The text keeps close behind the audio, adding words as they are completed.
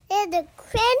the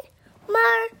Quinn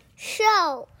Marr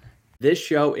Show. This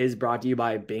show is brought to you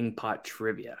by Bing Pot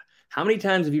Trivia. How many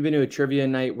times have you been to a trivia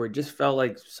night where it just felt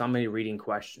like somebody reading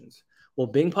questions? Well,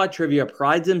 Bing Pot Trivia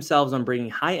prides themselves on bringing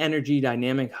high-energy,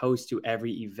 dynamic hosts to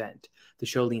every event. The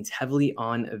show leans heavily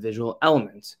on visual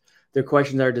elements. Their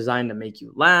questions are designed to make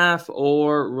you laugh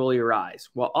or roll your eyes,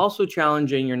 while also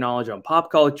challenging your knowledge on pop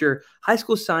culture, high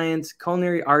school science,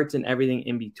 culinary arts, and everything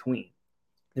in between.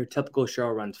 Their typical show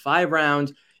runs 5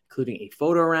 rounds, including a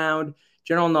photo round,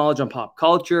 general knowledge on pop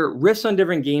culture, riffs on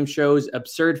different game shows,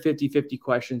 absurd 50-50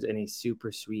 questions, and a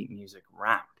super sweet music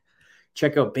round.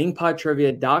 Check out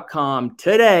bingpottrivia.com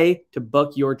today to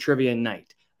book your trivia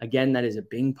night. Again, that is at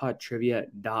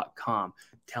bingpottrivia.com.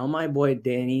 Tell my boy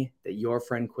Danny that your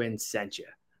friend Quinn sent you.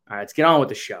 All right, let's get on with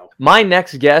the show. My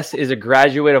next guest is a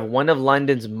graduate of one of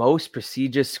London's most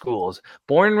prestigious schools.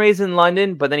 Born and raised in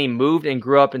London, but then he moved and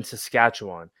grew up in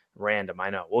Saskatchewan. Random, I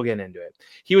know. We'll get into it.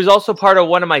 He was also part of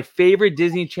one of my favorite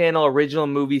Disney Channel original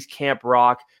movies, Camp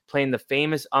Rock, playing the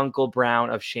famous Uncle Brown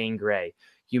of Shane Gray.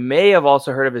 You may have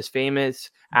also heard of his famous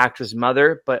actress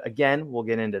mother, but again, we'll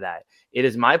get into that. It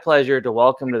is my pleasure to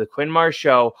welcome to the Quinn Marr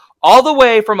Show, all the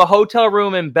way from a hotel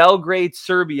room in Belgrade,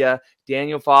 Serbia,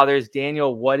 Daniel Fathers.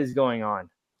 Daniel, what is going on?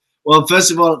 Well, first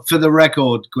of all, for the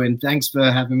record, Quinn, thanks for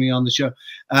having me on the show.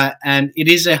 And it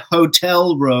is a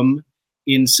hotel room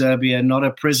in Serbia, not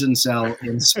a prison cell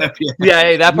in Serbia. Yeah,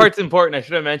 hey, that part's important. I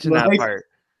should have mentioned that part.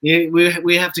 Yeah,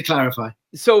 we have to clarify.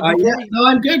 So, no,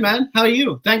 I'm good, man. How are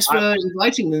you? Thanks for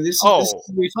inviting me. This is going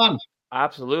to be fun.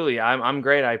 Absolutely. I'm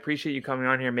great. I appreciate you coming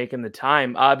on here, making the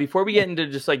time. Before we get into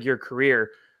just like your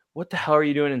career, what the hell are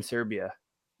you doing in Serbia?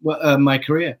 Well, my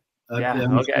career. Yeah.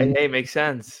 Okay. Hey, makes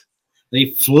sense.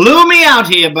 They flew me out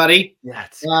here, buddy.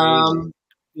 That's crazy.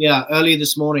 Yeah, early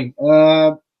this morning.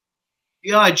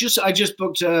 Yeah, I just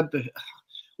booked.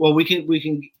 Well, we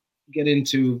can get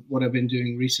into what I've been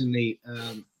doing recently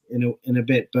in a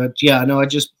bit, but yeah, no, I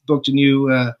just booked a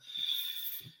new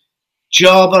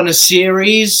job on a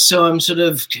series, so I'm sort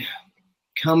of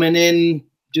coming in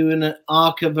doing an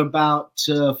arc of about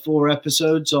 4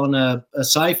 episodes on a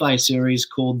sci-fi series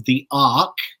called The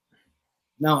Ark.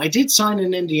 Now, I did sign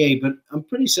an NDA, but I'm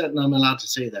pretty certain I'm allowed to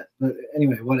say that. But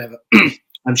anyway, whatever.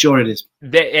 I'm sure it is.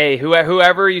 Hey,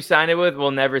 whoever you sign it with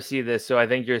will never see this, so I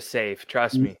think you're safe.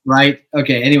 Trust me. Right.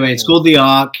 Okay. Anyway, it's called The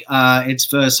Ark. It's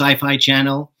for Sci-Fi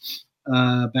Channel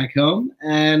back home,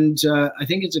 and I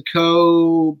think it's a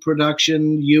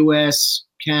co-production, US,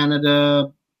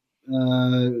 Canada,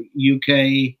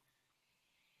 UK.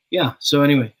 Yeah. So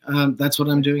anyway, that's what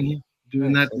I'm doing here.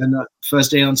 Doing that, and first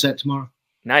day on set tomorrow.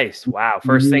 Nice. Wow.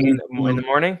 First thing in the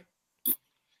morning?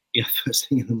 Yeah, first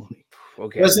thing in the morning.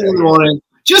 Okay. First thing in the morning.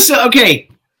 Just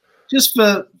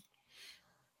for,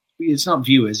 it's not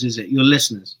viewers, is it? Your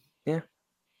listeners. Yeah.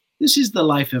 This is the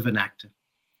life of an actor.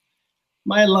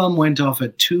 My alarm went off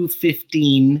at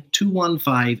 2:15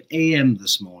 a.m.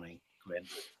 this morning, Quinn,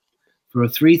 for a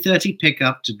 3:30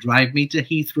 pickup to drive me to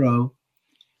Heathrow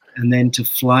and then to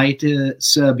fly to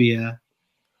Serbia,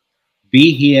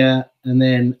 be here, and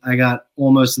then I got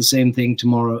almost the same thing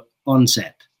tomorrow on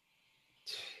set.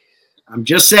 I'm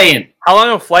just saying. How long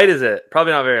a flight is it?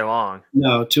 Probably not very long.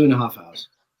 No, 2.5 hours.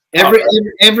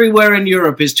 Everywhere in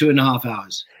Europe is 2.5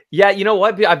 hours. Yeah, you know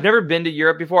what? I've never been to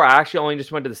Europe before. I actually only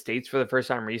just went to the States for the first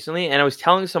time recently, and I was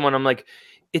telling someone, I'm like,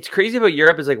 it's crazy about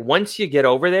Europe is like once you get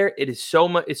over there, it's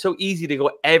so easy to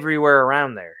go everywhere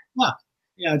around there.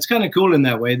 Yeah, it's kind of cool in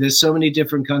that way. There's so many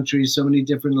different countries, so many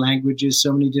different languages,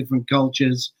 so many different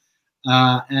cultures.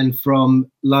 And from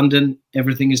London,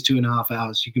 everything is 2.5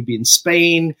 hours. You can be in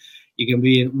Spain, you can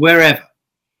be wherever.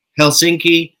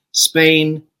 Helsinki,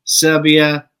 Spain,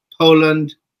 Serbia,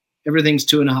 Poland, everything's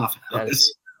 2.5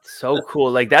 hours. So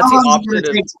cool. Like that's the opposite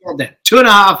of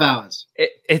 2.5 hours.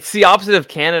 It's the opposite of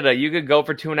Canada. You could go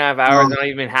for 2.5 hours, not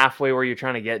even halfway where you're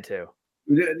trying to get to.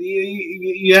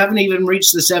 You haven't even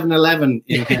reached the 7-Eleven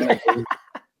in Canada.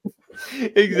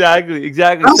 Exactly. So,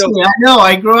 I know.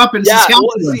 I grew up in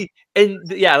Saskatchewan.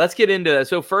 Let's get into that.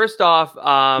 So first off,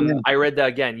 I read that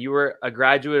again. You were a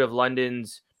graduate of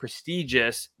London's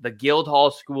prestigious, the Guildhall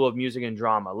School of Music and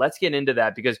Drama. Let's get into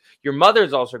that because your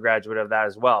mother's also a graduate of that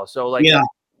as well. So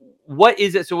what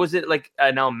is it? So was it like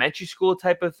an elementary school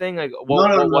type of thing? Like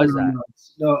what was that?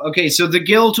 No. Okay. So the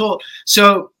Guildhall.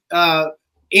 So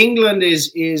England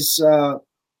is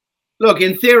look,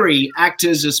 in theory,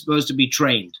 actors are supposed to be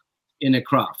trained in a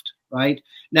craft, right?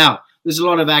 Now, there's a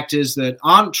lot of actors that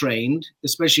aren't trained,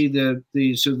 especially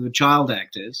the sort of the child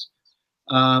actors,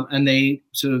 and they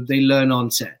learn on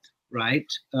set.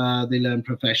 right? They learn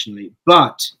professionally.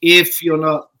 But if you're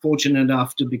not fortunate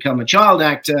enough to become a child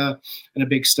actor and a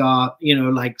big star, you know,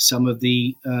 like some of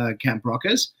the camp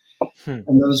rockers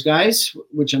and those guys,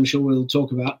 which I'm sure we'll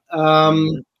talk about,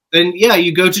 then yeah,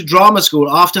 you go to drama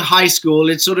school. After high school,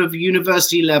 it's sort of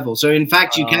university level. So in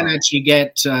fact, you can actually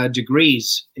get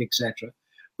degrees, etc.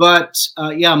 But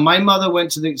yeah, my mother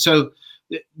went to so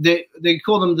they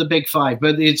call them the big five,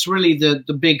 but it's really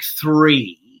the big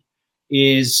three.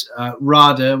 Is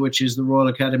RADA, which is the Royal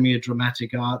Academy of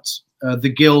Dramatic Arts, the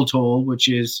Guildhall, which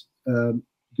is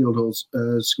Guildhall's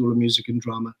School of Music and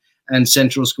Drama, and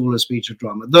Central School of Speech and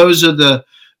Drama. Those are the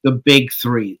big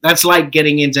three. That's like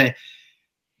getting into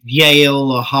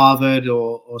Yale or Harvard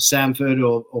or Stanford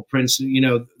or Princeton, you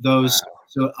know, those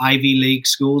so Ivy League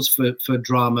schools for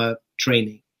drama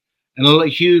training. And a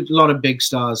huge lot of big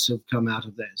stars have come out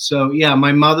of there. So yeah,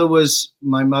 my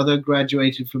mother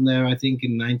graduated from there, I think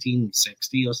in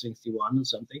 1960 or 61 or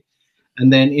something.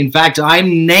 And then in fact,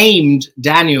 I'm named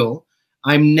Daniel.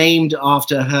 I'm named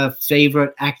after her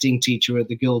favorite acting teacher at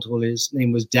the Guildhall. His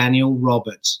name was Daniel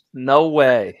Roberts. No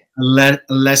way. A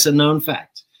lesser known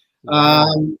fact. Wow.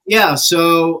 Yeah.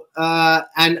 So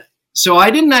and so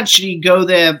I didn't actually go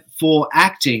there for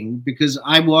acting because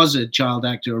I was a child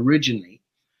actor originally.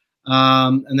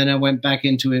 And then I went back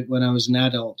into it when I was an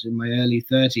adult in my early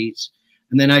 30s.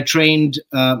 And then I trained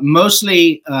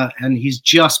mostly, and he's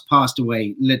just passed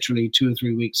away literally 2 or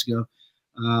 3 weeks ago.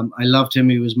 I loved him.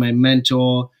 He was my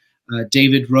mentor,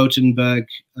 David Rotenberg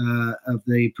of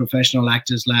the Professional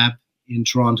Actors Lab in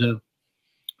Toronto.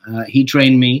 He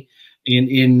trained me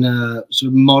in sort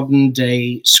of modern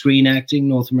day screen acting,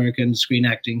 North American screen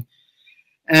acting.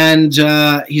 And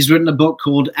he's written a book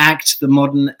called Act, the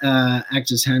Modern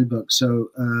Actor's Handbook. So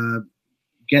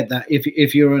get that.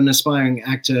 If you're an aspiring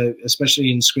actor,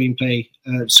 especially in screenplay,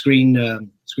 screen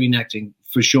acting,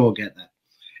 for sure get that.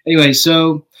 Anyway,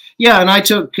 so yeah, and I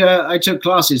took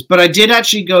classes, but I did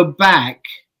actually go back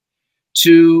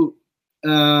to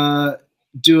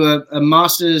do a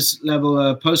master's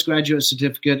level, postgraduate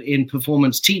certificate in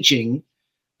performance teaching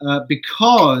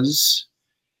because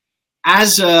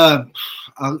as a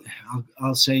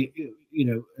I'll say, you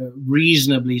know, a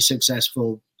reasonably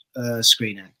successful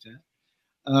screen actor.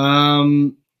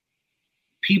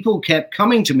 People kept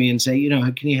coming to me and say, you know,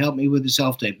 can you help me with the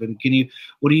self-tape? And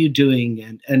what are you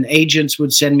doing? And agents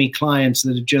would send me clients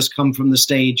that had just come from the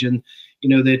stage and, you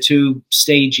know, they're too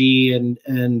stagey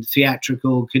and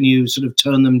theatrical. Can you sort of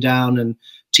tone them down and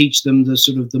teach them the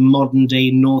sort of the modern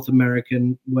day North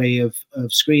American way of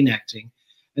screen acting?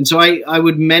 And so I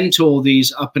would mentor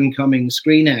these up and coming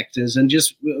screen actors, and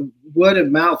just word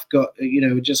of mouth got, you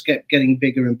know, just kept getting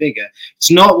bigger and bigger. It's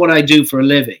not what I do for a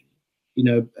living. You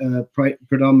know,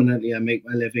 predominantly I make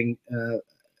my living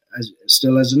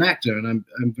still as an actor, and I'm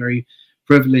very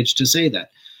privileged to say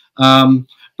that.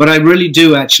 But I really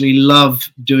do actually love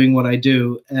doing what I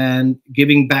do and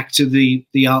giving back to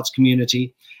the arts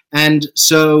community. And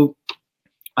so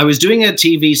I was doing a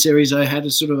TV series. I had a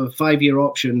sort of a 5-year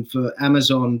option for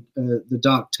Amazon, The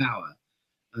Dark Tower,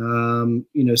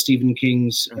 you know, Stephen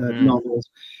King's novels.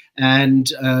 And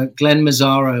Glenn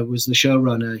Mazzara was the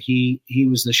showrunner. He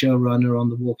was the showrunner on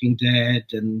The Walking Dead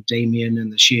and Damien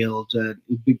and The Shield.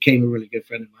 He became a really good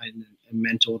friend of mine and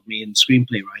mentored me in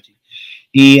screenplay writing.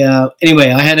 Anyway,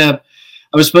 I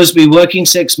was supposed to be working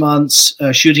 6 months,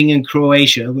 shooting in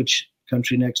Croatia, which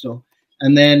country next door,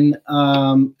 and then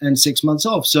and 6 months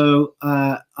off. So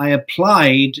I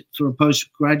applied for a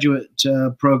postgraduate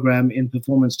program in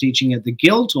performance teaching at the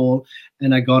Guildhall,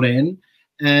 and I got in.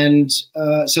 And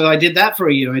so I did that for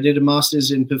a year. I did a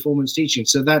master's in performance teaching.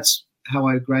 So that's how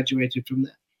I graduated from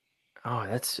there. Oh,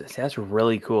 that's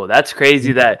really cool. That's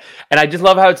crazy that, and I just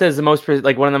love how it says the most,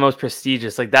 like one of the most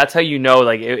prestigious. Like that's how you know,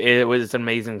 like it was an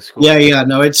amazing school. Yeah.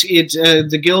 No, it's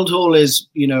the Guildhall is,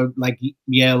 you know, like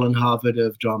Yale and Harvard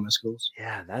of drama schools.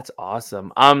 Yeah, that's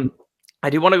awesome. I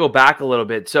do want to go back a little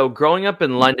bit. So growing up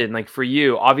in London, like for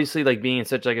you, obviously, like being in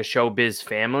such like a showbiz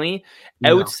family,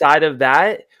 outside of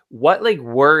that, what like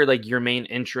were like your main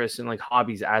interests and like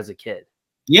hobbies as a kid?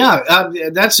 Yeah,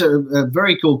 that's a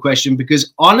very cool question,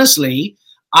 because honestly,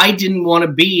 I didn't want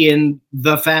to be in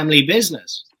the family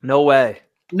business. No way.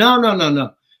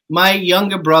 No. My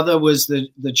younger brother was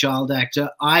the child actor.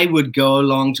 I would go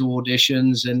along to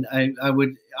auditions, and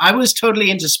I was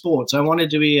totally into sports. I wanted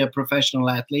to be a professional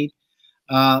athlete.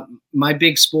 My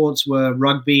big sports were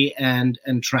rugby and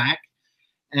track,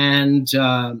 and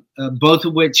both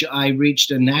of which I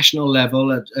reached a national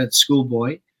level at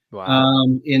schoolboy. Wow.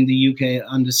 In the UK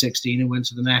under 16, and went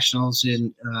to the nationals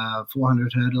in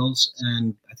 400 hurdles,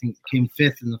 and I think came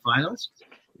 5th in the finals.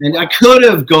 And I could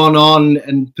have gone on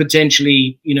and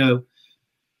potentially,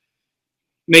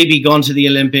 maybe gone to the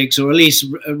Olympics or at least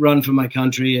run for my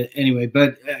country anyway.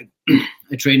 But I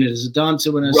trained as a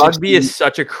dancer when I was Rugby 16. is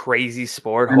such a crazy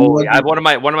sport. And Holy, I have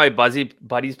rugby- one of my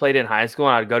buddies played in high school,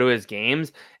 and I'd go to his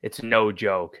games. It's no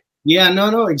joke. Yeah,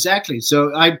 no, exactly.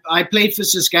 So I played for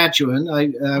Saskatchewan. I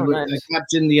Nice.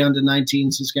 captained the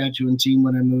under-19 Saskatchewan team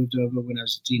when I moved over when I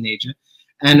was a teenager,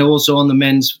 and also on the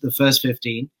men's, the first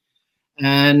 15.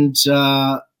 And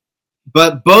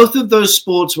but both of those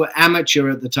sports were amateur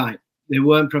at the time. They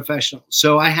weren't professional.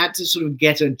 So I had to sort of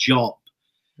get a job.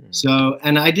 So,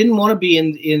 and I didn't want to be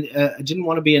I didn't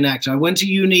want to be an actor. I went to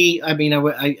uni. I mean,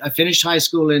 I finished high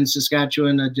school in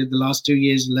Saskatchewan. I did the last 2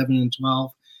 years, 11 and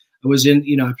 12. I was in,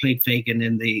 I played Fagin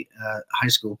in the high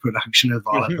school production of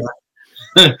Oliver.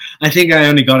 I think I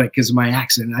only got it because of my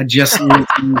accent. I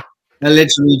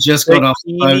literally just got off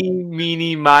the boat. Eeny,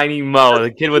 meeny, miny, mo.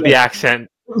 The kid with the accent.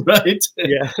 Right.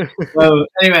 Yeah. So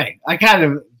anyway, I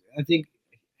think,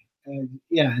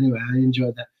 anyway, I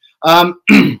enjoyed that. I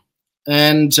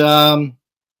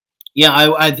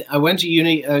went to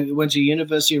uni. Went to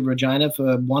University of Regina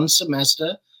for 1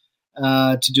 semester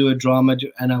to do a drama,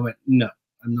 and I went, no,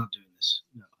 I'm not doing this.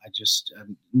 No,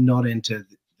 I'm not into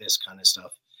this kind of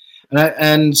stuff.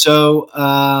 So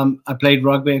I played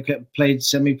rugby. I played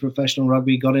semi-professional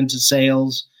rugby. Got into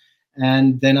sales,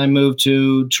 and then I moved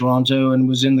to Toronto and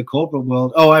was in the corporate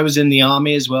world. Oh, I was in the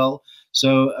army as well.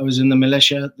 So I was in the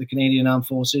militia, the Canadian Armed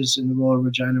Forces, in the Royal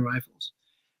Regina Rifles,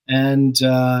 and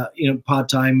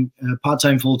part-time,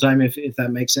 full-time, if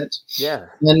that makes sense. Yeah.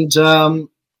 And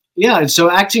so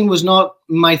acting was not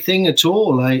my thing at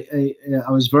all. I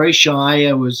was very shy.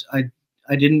 I was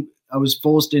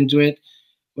forced into it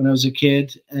when I was a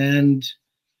kid, and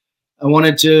I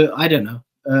wanted to, I don't know,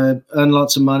 earn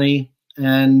lots of money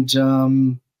and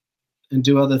do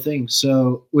other things.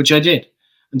 So, which I did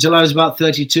until I was about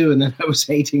 32, and then I was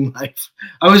hating life.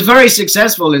 I was very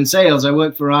successful in sales. I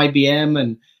worked for IBM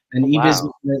and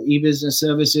e-business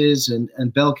services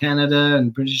and Bell Canada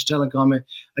and British Telecom.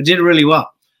 I did really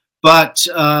well, but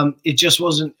it just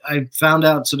wasn't. I found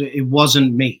out sort of it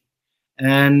wasn't me,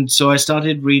 and so I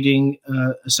started reading.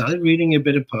 A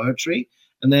bit of poetry,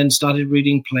 and then started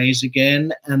reading plays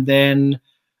again. And then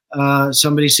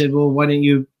somebody said, "Well, why don't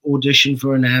you audition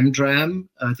for an Amdram?"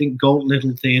 I think Galt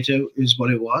Little Theatre is what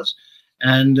it was,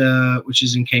 and which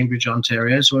is in Cambridge,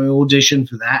 Ontario. So I auditioned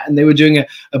for that, and they were doing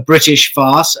a British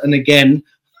farce. And again,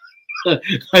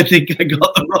 I think I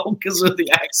got the role because of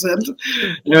the accent.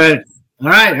 All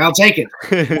right, I'll take it.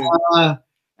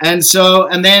 And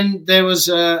then there was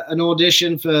an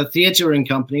audition for Theatre and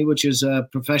Company, which is a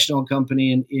professional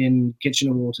company in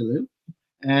Kitchener-Waterloo.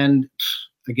 And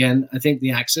again, I think the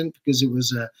accent, because it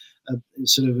was a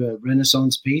sort of a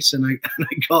Renaissance piece, and I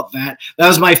got that. That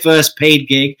was my first paid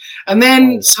gig. And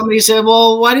then somebody said,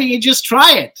 "Well, why don't you just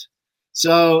try it?"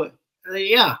 So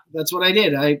yeah, that's what I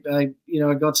did. I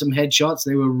got some headshots.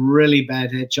 They were really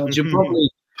bad headshots.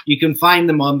 You can find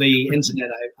them on the internet,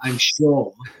 I'm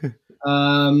sure.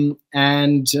 And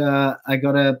I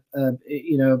got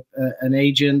an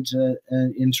agent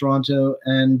in Toronto,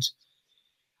 and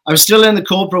I was still in the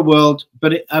corporate world,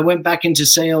 but I went back into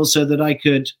sales so that I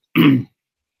could,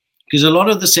 because a lot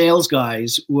of the sales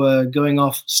guys were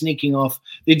sneaking off.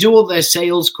 They do all their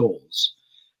sales calls,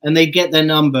 and they get their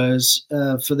numbers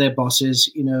for their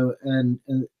bosses, and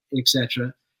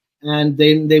etc. And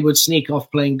then they would sneak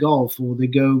off playing golf, or they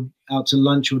go out to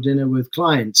lunch or dinner with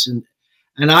clients. And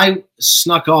I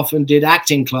snuck off and did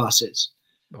acting classes.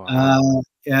 Wow.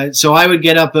 So I would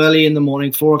get up early in the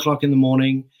morning, 4 o'clock in the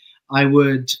morning. I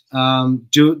would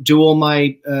do all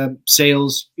my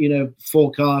sales,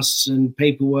 forecasts and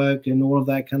paperwork and all of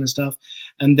that kind of stuff.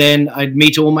 And then I'd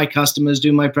meet all my customers,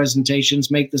 do my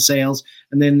presentations, make the sales.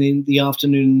 And then in the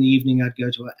afternoon and the evening, I'd go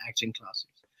to acting classes.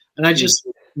 And I just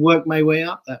worked my way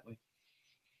up that way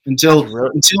until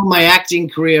my acting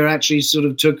career actually sort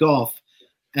of took off.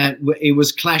 And it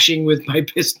was clashing with my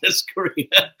business career.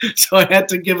 So I had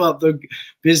to give up the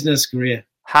business career.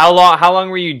 How long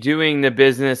were you doing the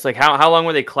business? Like how long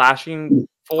were they clashing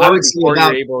for? I would say before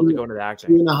about you were able to go into the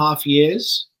acting? 2.5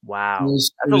 years. Wow. That's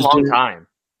a long time.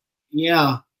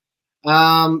 Yeah.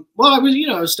 Well, I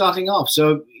was starting off.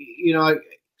 So, I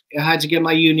had to get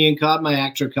my union card, my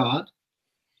actor card.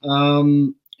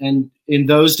 And in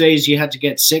those days you had to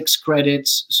get 6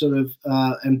 credits sort of,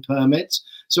 and permits.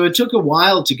 So it took a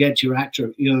while to get your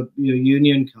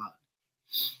union card.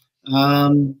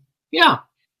 Yeah,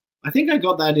 I think I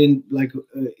got that in a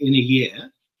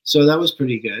year. So that was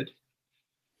pretty good.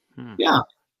 Yeah,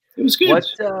 it was good.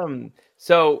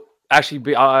 So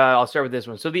Actually, I'll start with this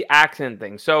one. So the accent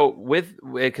thing. So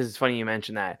because it's funny you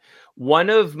mentioned that. One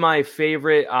of my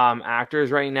favorite actors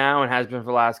right now, and has been for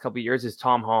the last couple of years, is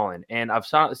Tom Holland. And I've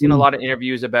seen a lot of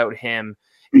interviews about him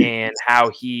and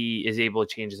how he is able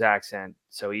to change his accent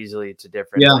so easily to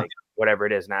different, like whatever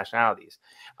it is, nationalities.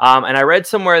 And I read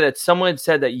somewhere that someone had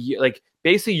said that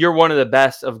basically you're one of the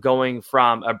best of going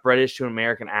from a British to an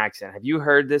American accent. Have you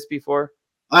heard this before?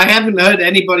 I haven't heard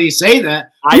anybody say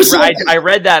that. I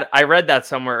read that. I read that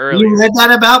somewhere earlier. You read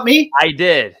that about me? I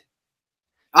did.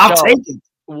 I'll take it.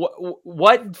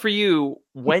 What for you?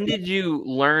 When did you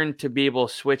learn to be able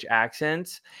to switch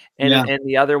accents? And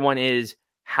the other one is,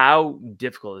 how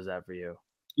difficult is that for you?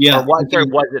 Yeah. Or what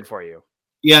was it for you?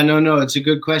 Yeah. No. It's a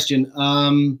good question.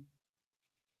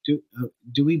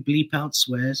 Do we bleep out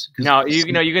swears? No, you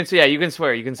can say, you can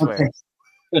swear. You can swear.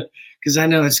 Because I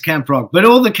know it's Camp Rock, but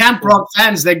all the Camp Rock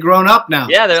fans, they're grown up now.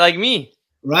 Yeah, they're like me,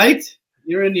 right?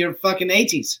 You're in your fucking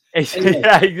 80s. Anyway,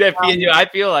 I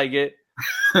feel like it.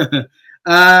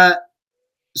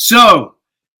 So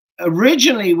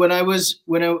originally, when I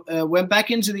went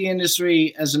back into the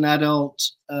industry as an adult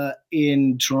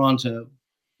in Toronto,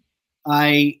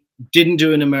 I didn't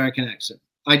do an American accent.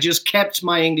 I just kept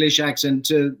my English accent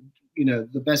to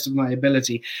the best of my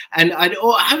ability, and I'd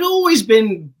always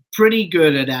been pretty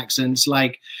good at accents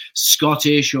like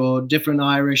Scottish or different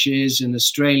Irishes and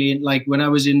Australian. Like when I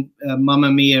was in Mamma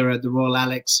Mia at the Royal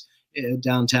Alex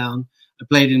downtown, I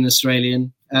played in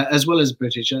Australian as well as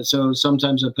British. So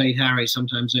sometimes I played Harry,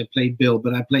 sometimes I played Bill,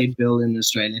 but I played Bill in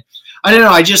Australian. I don't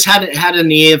know. I just had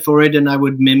an ear for it, and I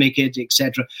would mimic it,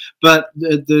 etc. But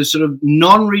the sort of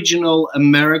non-regional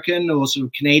American or sort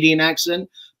of Canadian accent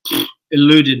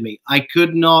eluded me. I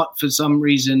could not, for some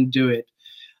reason, do it.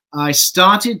 I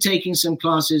started taking some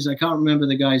classes. I can't remember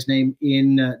the guy's name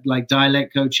in like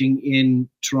dialect coaching in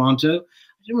Toronto.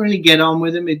 I didn't really get on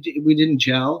with him. We didn't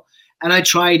gel. And I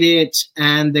tried it,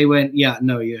 and they went, "Yeah,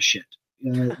 no, you're shit.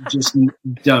 Just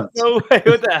don't." No way!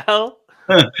 What the hell?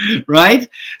 Right?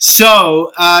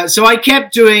 So I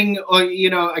kept doing,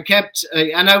 I kept,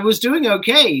 and I was doing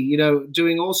okay.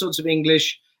 Doing all sorts of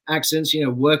English accents.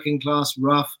 Working class,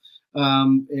 rough,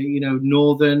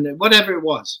 northern, whatever it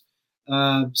was.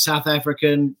 South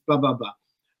African, blah, blah, blah.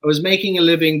 I was making a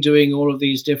living doing all of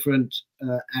these different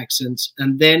accents.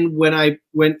 And then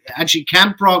actually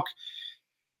Camp Rock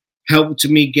helped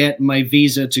me get my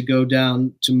visa to go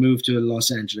down to move to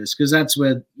Los Angeles, because that's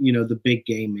where, the big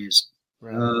game is.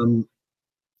 Right.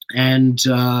 And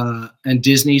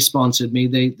Disney sponsored me.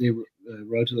 They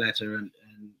wrote a letter and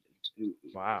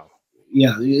wow.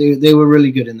 Yeah, they were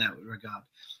really good in that regard.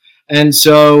 And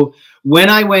so when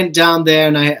I went down there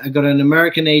and I got an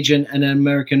American agent and an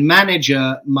American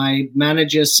manager, my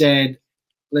manager said,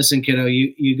 "Listen, kiddo,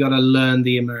 you got to learn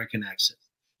the American accent.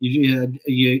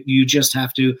 You just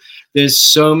have to. There's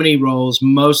so many roles.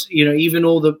 Most, even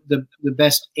all the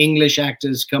best English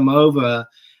actors come over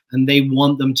and they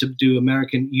want them to do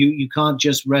American. You can't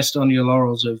just rest on your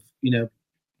laurels of,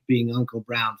 being Uncle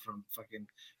Brown from fucking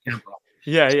Camp Rock."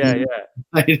 Yeah.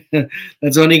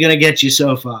 That's only going to get you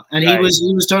so far. And right.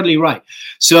 He was totally right.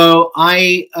 So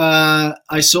I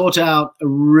sought out a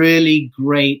really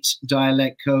great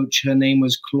dialect coach. Her name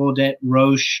was Claudette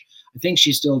Roche. I think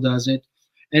she still does it.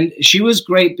 And she was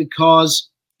great because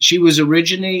she was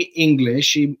originally English.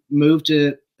 She moved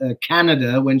to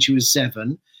Canada when she was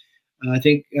 7. I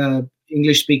think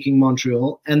English-speaking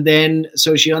Montreal. And then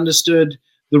so she understood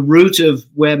the root of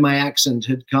where my accent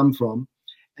had come from.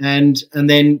 And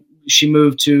then she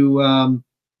moved to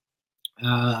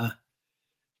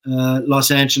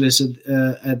Los Angeles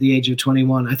at the age of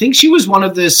 21. I think she was one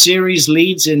of the series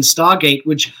leads in Stargate,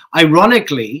 which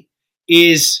ironically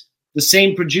is the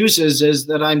same producers as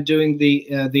that I'm doing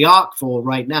the arc for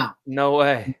right now. No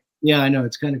way. Yeah, I know,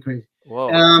 it's kind of crazy.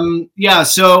 Whoa. Yeah,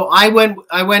 so I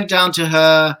went down to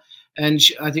her. And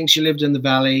I think she lived in the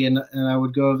valley, and I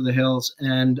would go over the hills,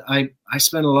 and I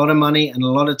spent a lot of money and a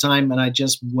lot of time, and I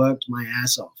just worked my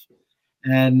ass off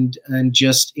and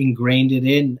just ingrained it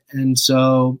in. And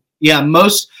so, yeah,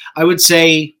 I would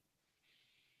say,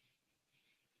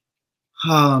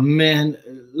 oh man,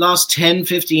 last 10,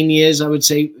 15 years, I would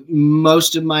say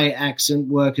most of my accent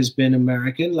work has been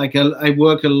American. Like I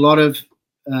work a lot of,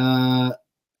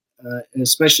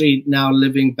 especially now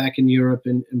living back in Europe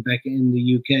and back in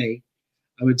the UK,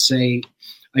 I would say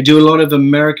I do a lot of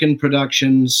American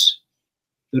productions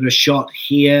that are shot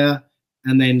here,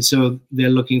 and then so they're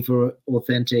looking for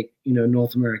authentic,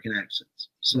 North American accents.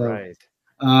 So, right.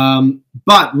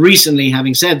 But recently,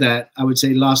 having said that, I would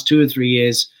say last 2 or 3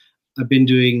 years, I've been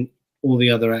doing all the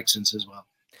other accents as well.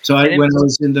 So when I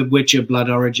was in The Witcher Blood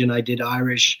Origin, I did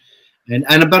Irish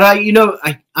But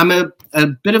I'm a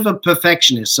bit of a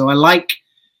perfectionist, so I like,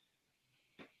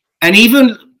 and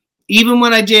even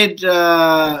when I did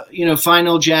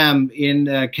Final Jam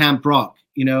in Camp Rock,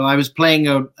 I was playing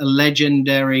a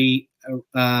legendary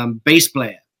bass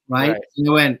player, right? And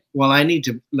I went, well, I need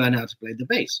to learn how to play the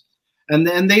bass,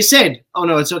 and they said, oh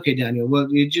no, it's okay, Daniel.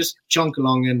 Well, you just chunk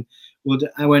along and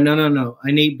I went, no,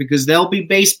 I need, because there'll be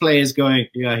bass players going,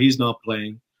 yeah, he's not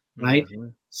playing, right? Mm-hmm.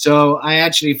 So I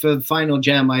actually, for the Final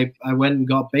Jam, I went and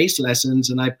got bass lessons,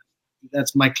 and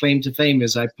that's my claim to fame,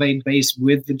 is I played bass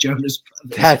with the Jonas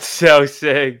Brothers. That's so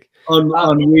sick.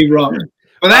 On We Rock.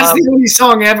 But that's the only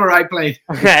song ever I played.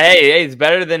 hey, it's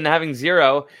better than having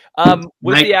zero.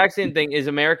 With the accent thing, is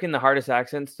American the hardest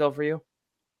accent still for you?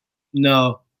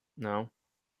 No.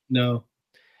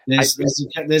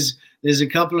 There's a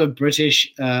couple of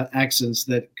British accents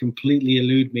that completely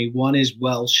elude me. One is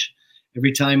Welsh.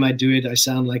 Every time I do it, I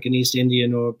sound like an East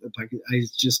Indian or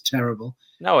it's just terrible.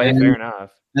 No way, fair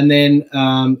enough. And then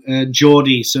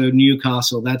Geordie, so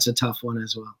Newcastle, that's a tough one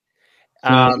as well.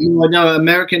 So, no,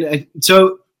 American.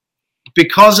 So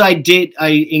because I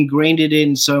ingrained it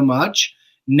in so much,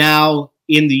 now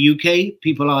in the UK,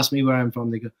 people ask me where I'm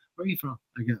from. They go, where are you from?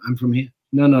 I go, I'm from here.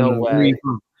 No. Where are you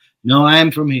from? No, I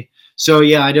am from here. So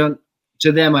yeah,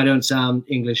 to them, I don't sound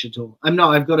English at all. I'm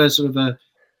not. I've got a sort of a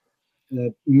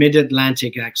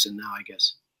mid-Atlantic accent now, I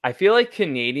guess. I feel like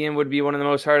Canadian would be one of the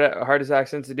most hardest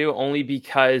accents to do, only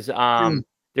because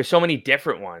there's so many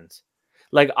different ones.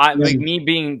 Like me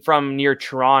being from near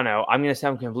Toronto, I'm gonna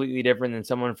sound completely different than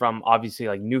someone from obviously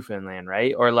like Newfoundland,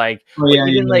 right? Or like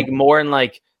like more in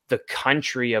like the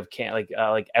country of like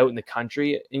out in the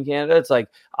country in Canada. It's like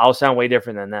I'll sound way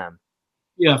different than them.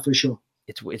 Yeah, for sure.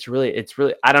 It's really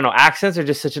I don't know. Accents are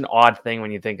just such an odd thing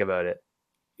when you think about it.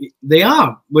 They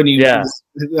are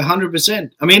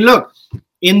 100%. I mean, look,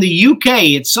 in the UK,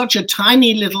 it's such a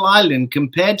tiny little island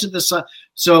compared to the.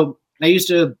 So I used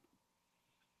to.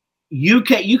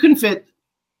 UK, you can fit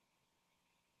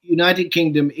United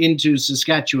Kingdom into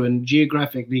Saskatchewan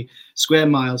geographically square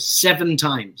miles 7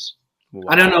 times. Wow.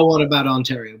 I don't know what about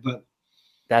Ontario, but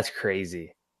that's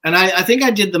crazy. And I think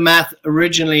I did the math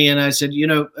originally, and I said,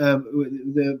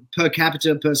 the per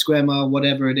capita per square mile,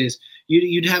 whatever it is,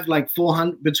 you'd have like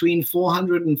between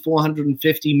 400 and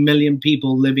 450 million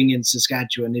people living in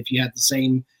Saskatchewan if you had the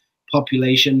same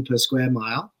population per square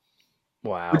mile.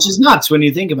 Wow, which is nuts when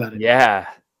you think about it. Yeah.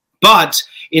 But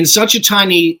in such a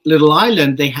tiny little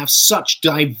island, they have such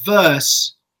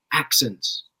diverse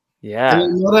accents. Yeah. I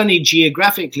mean, not only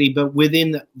geographically, but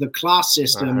within the class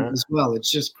system as well. It's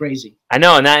just crazy. I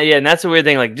know, and that's a weird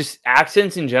thing. Like, just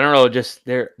accents in general, just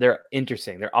they're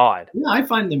interesting. They're odd. Yeah, I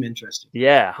find them interesting.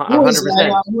 Yeah,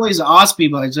 100%. I always ask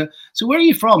people, so where are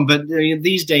you from? But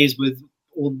these days, with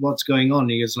all what's going on,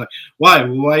 he goes like, why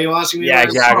are you asking me? Yeah,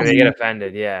 exactly. They get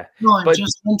offended. Yeah. No, I'm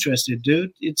just interested,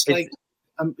 dude. It's like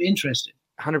I'm interested.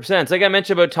 100%. It's like I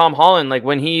mentioned about Tom Holland. Like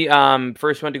when he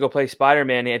first went to go play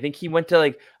Spider-Man, I think he went to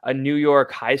like a New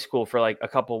York high school for like a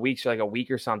couple of weeks or like a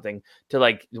week or something to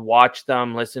like watch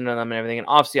them, listen to them and everything. And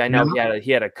obviously I know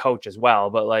he had a coach as well,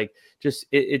 but like just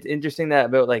it's interesting that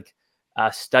about like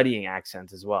studying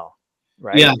accents as well.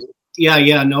 Right.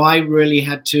 Yeah. No, I really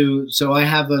had to. So I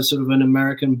have a sort of an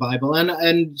American Bible.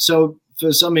 And so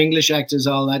for some English actors,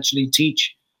 I'll actually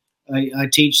teach. I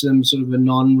teach them sort of a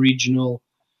non-regional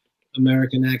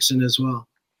American accent as well.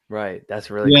 Right. That's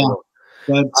really cool.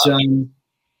 But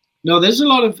no, there's a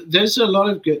lot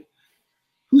of good.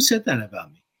 Who said that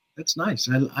about me? That's nice.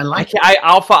 I like it.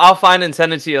 I'll find and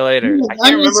send it to you later. I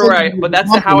can't remember but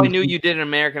that's how I knew you did an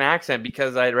American accent,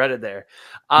 because I read it there.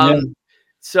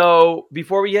 So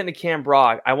before we get into Camp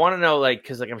Rock, I want to know, like,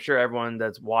 because like I'm sure everyone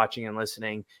that's watching and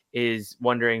listening is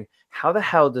wondering, how the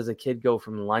hell does a kid go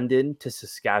from London to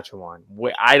Saskatchewan?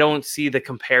 I don't see the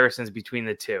comparisons between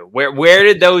the two. Where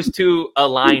did those two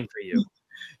align for you?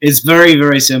 It's very,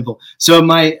 very simple. So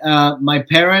my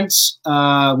parents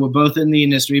were both in the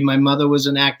industry. My mother was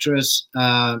an actress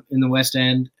in the West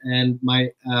End, and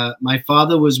my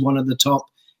father was one of the top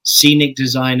scenic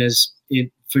designers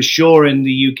for sure in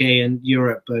the UK and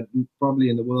Europe, but probably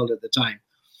in the world at the time.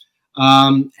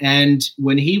 And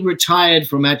when he retired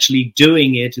from actually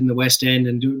doing it in the West End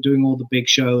and doing all the big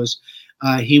shows,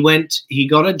 he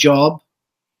got a job.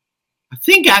 I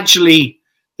think actually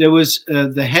there was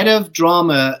the head of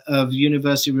drama of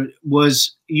university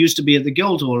used to be at the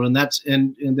Guildhall, and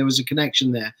there was a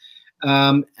connection there.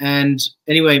 And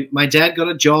anyway, my dad got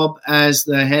a job as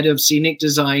the head of scenic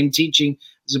design, teaching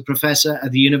as a professor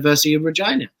at the University of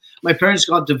Regina. My parents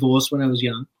got divorced when I was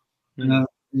young, when I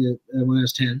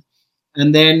was 10.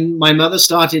 And then my mother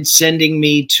started sending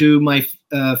me to my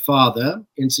father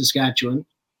in Saskatchewan,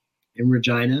 in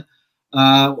Regina.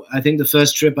 I think the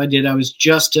first trip I did, I was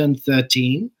just turned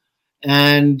 13,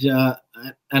 and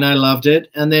I loved it.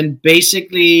 And then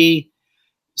basically,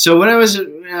 so when I was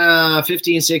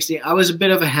 15, 16, I was a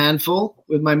bit of a handful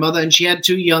with my mother, and she had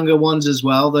two younger ones as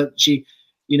well that she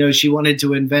wanted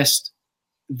to invest.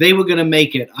 They were going to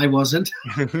make it. I wasn't.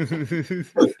 So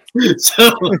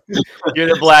you're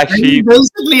the black sheep.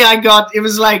 Basically, it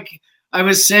was like I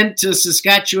was sent to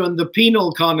Saskatchewan, the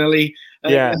penal colony,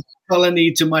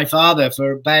 colony to my father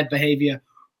for bad behavior.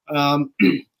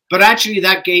 But actually,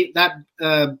 that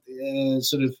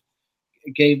sort of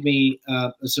gave me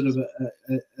a sort of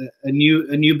a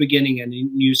new beginning, and a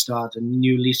new start, and a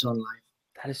new lease on life.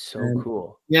 That is so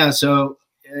cool. Yeah. So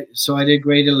I did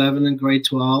grade 11 and grade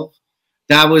 12.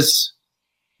 That was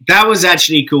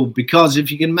actually cool, because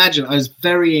if you can imagine, I was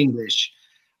very English.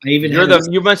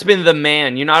 You must have been the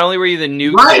man. You not only were you the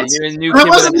new kid, you're a new kid I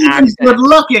wasn't with an even accent. good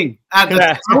looking.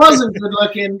 I wasn't good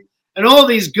looking, and all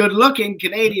these good looking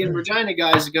Canadian Regina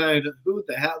guys are going, "Who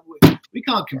the hell? We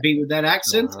can't compete with that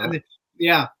accent." And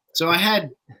so I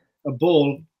had a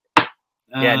ball.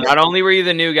 Not only were you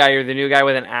the new guy, you're the new guy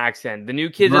with an accent. The new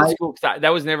kids at school,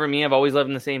 that was never me. I've always lived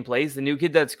in the same place. The new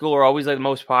kids at school are always like the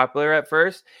most popular at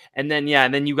first. And then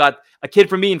you got a kid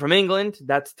from England.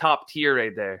 That's top tier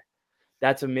right there.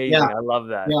 That's amazing. Yeah. I love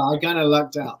that. Yeah, I kind of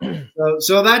lucked out.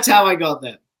 So that's how I got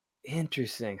there.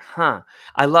 Interesting. Huh.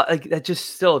 I love that.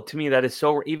 Just still, to me, that is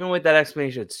so, even with that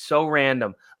explanation, it's so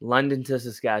random. London to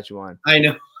Saskatchewan. I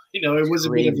know. It was a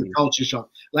bit of a culture shock.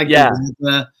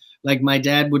 Like my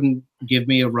dad wouldn't give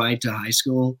me a ride to high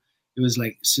school. It was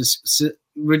like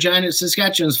Regina,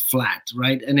 Saskatchewan's flat,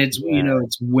 right? And it's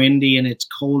it's windy and it's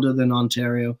colder than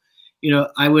Ontario.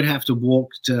 I would have to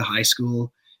walk to high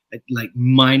school at like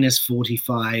minus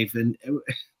 45, and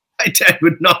my dad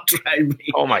would not drive me.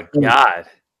 Oh my God.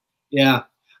 Yeah.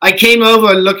 I came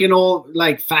over looking all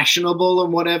like fashionable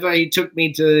and whatever. He took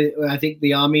me to, I think,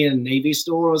 the Army and Navy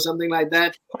store or something like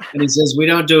that. And he says, "We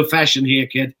don't do fashion here,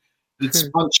 kid. It's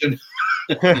function."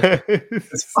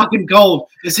 It's fucking cold.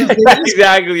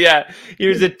 Exactly. Yeah.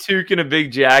 Here's a toque and a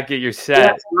big jacket. You're set.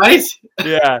 Yeah, right?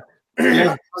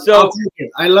 Yeah. So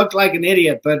I look like an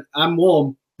idiot, but I'm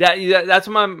warm. That's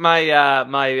what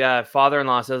my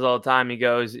father-in-law says all the time. He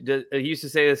goes, he used to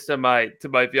say this to my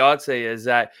fiance, is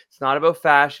that it's not about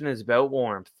fashion, it's about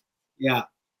warmth. Yeah.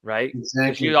 Right.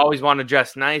 Exactly. She'd always want to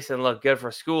dress nice and look good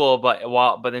for school, but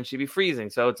then she'd be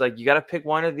freezing. So it's like you got to pick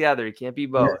one or the other. You can't be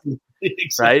both.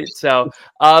 Exactly.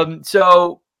 Right.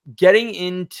 So getting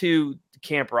into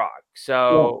Camp Rock.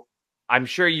 So I'm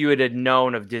sure you had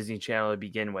known of Disney Channel to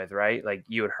begin with, right? Like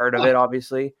you had heard of it,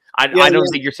 obviously. I don't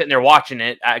think you're sitting there watching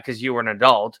it because you were an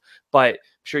adult, but I'm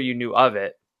sure you knew of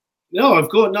it. No, of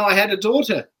course. No, I had a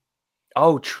daughter.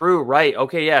 Oh, true. Right.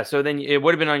 Okay. Yeah. So then it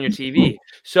would have been on your TV.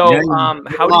 So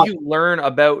how did you learn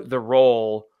about the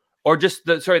role, or just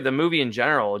the movie in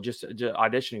general, just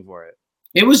auditioning for it?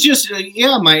 It was just,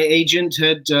 my agent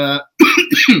had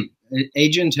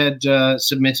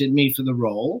submitted me for the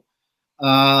role.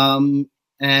 And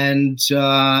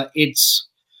it's,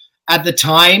 at the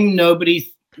time, nobody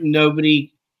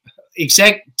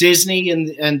except Disney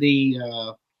and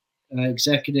the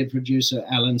executive producer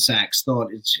Alan Sachs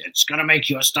thought it's gonna make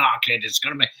you a star, kid. It's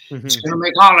gonna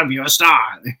make all of you a star.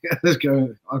 Let's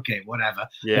go. Okay, whatever.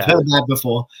 Yeah. I've heard that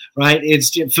before, right?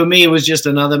 For me, it was just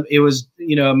another. It was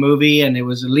a movie, and it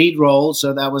was a lead role,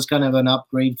 so that was kind of an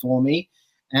upgrade for me.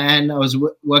 And I was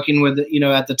working with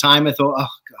at the time I thought, oh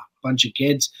God, bunch of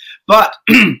kids, but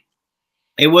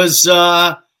it was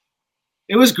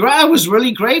great. I was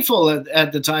really grateful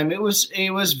at the time. It was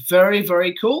very,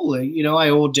 very cool. I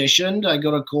auditioned, I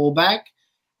got a call back,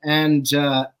 and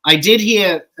I did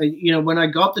hear, when I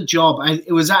got the job, I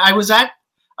was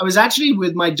actually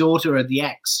with my daughter at the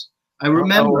X. I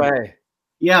remember. Oh, no way.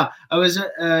 Yeah, I was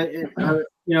in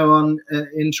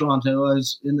Toronto. I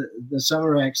was in the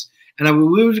Summer X,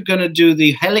 and we were going to do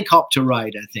the helicopter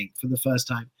ride, I think, for the first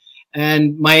time.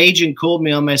 And my agent called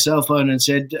me on my cell phone and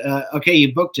said, "Okay,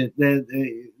 you booked it.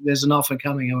 There's an offer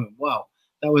coming." I went, "Wow."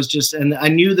 That was just, and I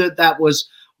knew that was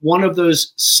one of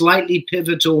those slightly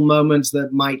pivotal moments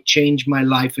that might change my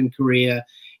life and career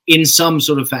in some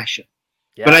sort of fashion.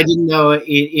 Yeah. But I didn't know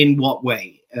in what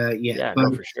way yet. Yeah, but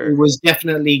no, for sure. It was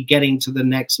definitely getting to the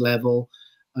next level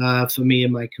for me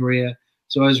in my career.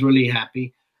 So I was really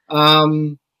happy.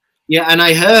 Yeah, and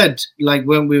I heard, like,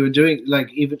 when we were doing,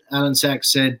 like, even Alan Sachs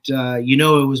said,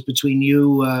 it was between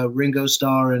you, Ringo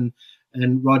Starr, and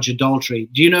Roger Daltrey.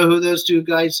 Do you know who those two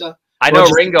guys are? I know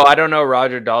Ringo. I don't know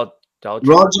Roger Daltrey.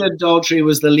 Roger Daltrey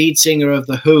was the lead singer of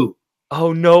The Who.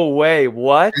 Oh, no way.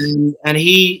 What? And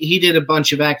he did a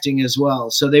bunch of acting as well.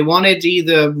 So they wanted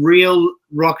either real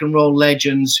rock and roll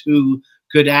legends who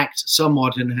could act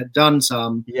somewhat and had done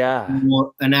some, Yeah.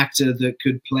 or an actor that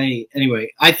could play.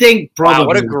 Anyway, I think Wow, probably.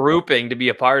 what a grouping to be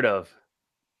a part of.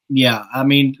 Yeah, I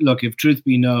mean, look, if truth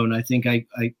be known, I think I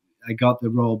got the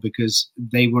role because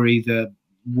they were either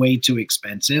way too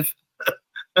expensive.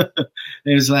 It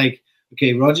was like,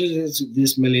 okay, Rogers is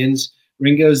this millions,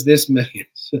 Ringo's this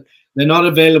millions. They're not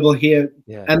available here.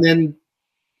 Yeah. And then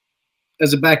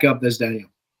as a backup, there's Daniel.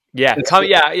 Yeah.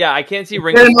 It's- Yeah. I can't see it's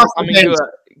Ringo fair enough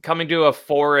coming to a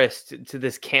forest to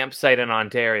this campsite in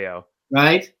Ontario.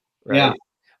 right? Right.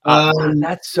 Yeah.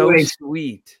 That's so anyways,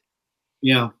 sweet.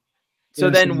 yeah. So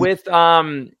Yes, then with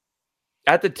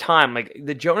at the time, like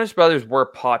the Jonas Brothers were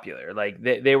popular. Like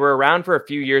they were around for a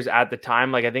few years at the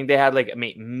time. Like I think they had like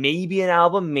maybe an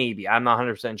album, maybe. I'm not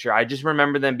 100% sure. I just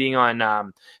remember them being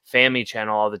on Family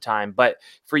Channel all the time. But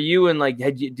for you and like,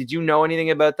 did you know anything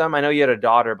about them? I know you had a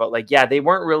daughter, but like, yeah, they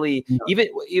weren't really No. even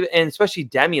and especially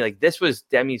Demi. Like this was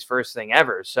Demi's first thing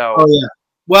ever. So Oh yeah.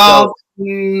 Well,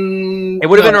 it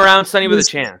would have been around Sunny with a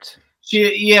Chance.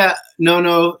 She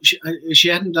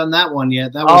hadn't done that one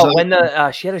yet. That Oh, was when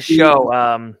she had a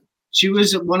show. She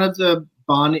was one of the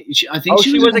Barney. I think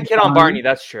she was a kid on Barney.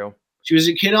 That's true. She was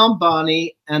a kid on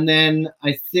Barney, and then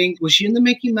I think was she in the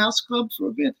Mickey Mouse Club for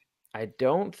a bit? I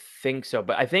don't think so,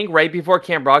 but I think right before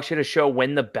Camp Rock, she had a show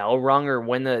When the Bell Rung or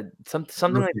when the something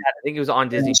like that. I think it was on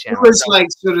Disney Channel. It was like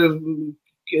sort of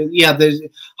there's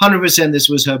 100%. This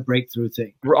was her breakthrough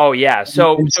thing. Oh yeah,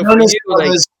 so for you,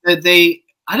 like,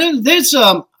 I don't. There's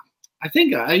I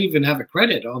think I even have a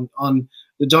credit on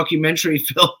the documentary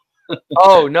film.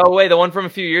 Oh no way, the one from a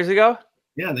few years ago.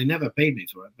 Yeah, they never paid me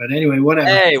for it, but anyway, whatever.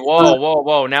 Hey,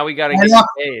 whoa! Now we got to get you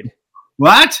paid.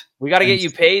 What? We got to get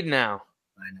you paid now.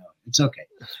 I know it's okay.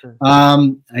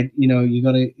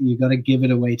 You gotta give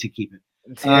it away to keep it.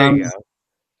 There you go.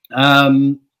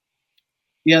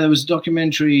 Yeah, there was a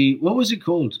documentary. What was it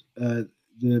called? It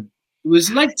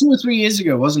was like 2 or 3 years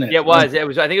ago, wasn't it? Yeah, it was. It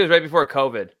was. I think it was right before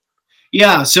COVID.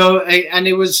 Yeah. So, and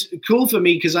it was cool for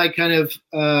me because I kind of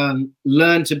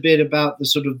learned a bit about the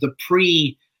sort of the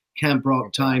pre-Camp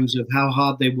Rock times of how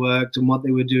hard they worked and what they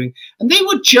were doing, and they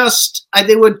were just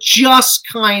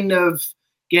kind of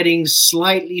getting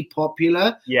slightly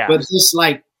popular. Yeah. But just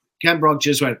like Camp Rock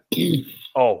just went.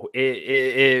 Oh,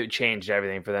 it changed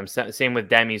everything for them. Same with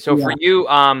Demi. So for you,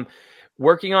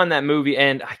 working on that movie,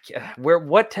 and where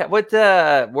was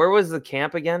the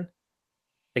camp again?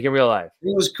 Like in real life,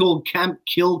 it was called Camp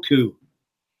Kilcoo.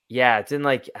 Yeah, it's in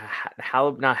like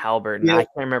not Halbert. Yeah. I can't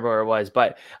remember where it was,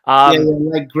 but like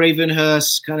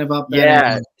Gravenhurst, kind of up there.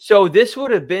 Yeah. So this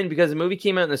would have been because the movie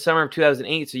came out in the summer of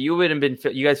 2008. So you would have been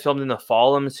you guys filmed in the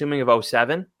fall, I'm assuming, of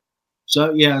 07.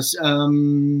 So yes,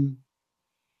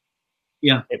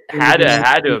 yeah, it had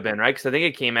to have been, right? Because I think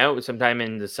it came out sometime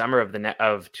in the summer of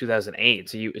 2008.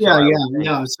 So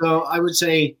yeah. So I would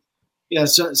say,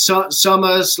 so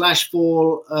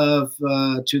summer/fall of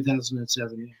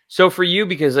 2007. Yeah. So for you,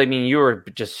 because I mean, you were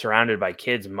just surrounded by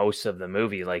kids most of the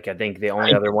movie. Like I think the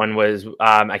only other one was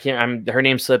I can't. Her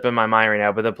name's slipping my mind right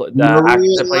now, but the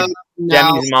actress that played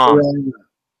Demi's mom,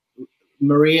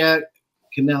 Maria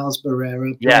Canals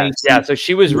Barrera. Yeah. So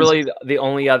she was really the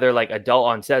only other like adult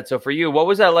on set. So for you, what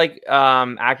was that like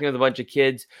acting with a bunch of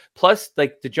kids, plus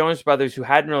like the Jonas Brothers who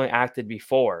hadn't really acted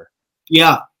before?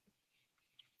 Yeah,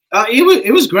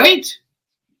 it was great.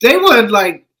 They were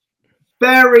like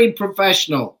very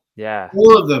professional. Yeah,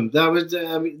 all of them.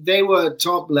 They were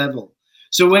top level.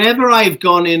 So whenever I've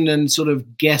gone in and sort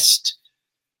of guest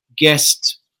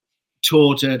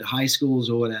taught at high schools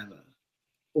or whatever,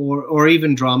 or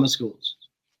even drama schools,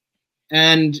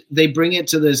 and they bring it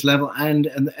to this level,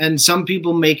 and some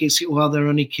people make it, well, they're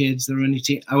only kids, they're only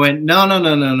teen. I went,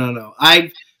 no.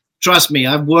 Trust me,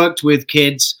 I've worked with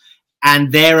kids,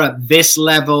 and they're at this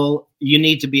level. You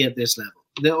need to be at this level.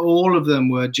 All of them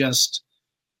were just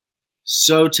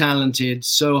so talented,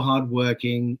 so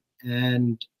hardworking,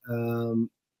 and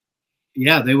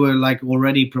they were like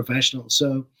already professional.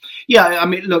 So yeah, I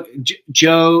mean, look,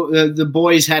 Joe, the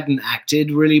boys hadn't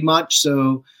acted really much,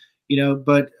 so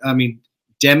but I mean,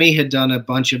 Demi had done a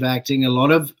bunch of acting. A lot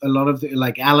of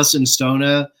like Alison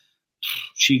Stoner,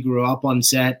 she grew up on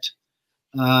set.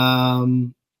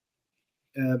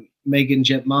 Megan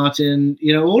Jet Martin,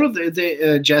 all of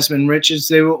the Jasmine Richards,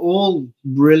 they were all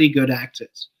really good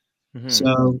actors. Mm-hmm.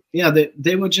 So yeah,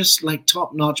 they were just like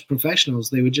top-notch professionals.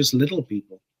 They were just little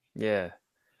people. Yeah,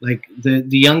 like the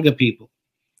younger people.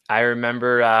 I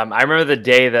remember the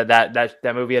day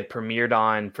that movie had premiered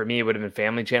on. For me, it would have been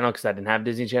Family Channel because I didn't have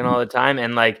Disney Channel at the time,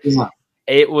 and like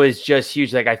It was just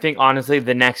huge. Like, I think honestly,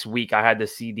 the next week I had the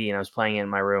CD and I was playing it in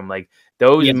my room. Like,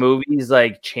 those movies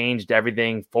like changed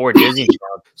everything for Disney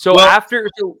Channel. So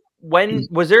when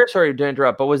was there? Sorry to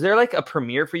interrupt, but was there like a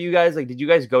premiere for you guys? Like, did you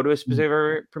guys go to a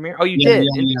specific premiere? Oh, you did.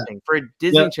 Interesting for a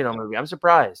Disney Channel movie. I'm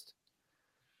surprised.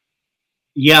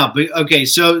 Yeah, but okay.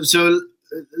 So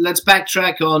let's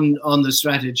backtrack on the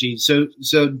strategy. So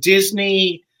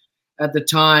Disney at the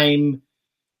time,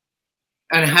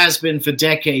 and has been for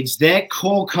decades, their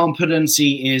core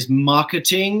competency is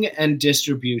marketing and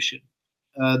distribution.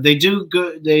 They do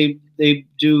good. They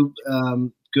do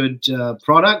good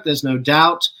product. There's no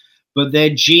doubt, but their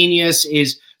genius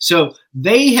is. So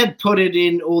they had put it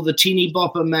in all the teeny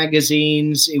bopper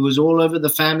magazines. It was all over the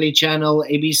Family Channel,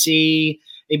 ABC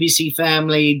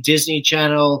Family, Disney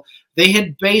Channel. They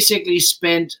had basically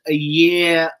spent a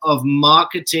year of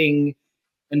marketing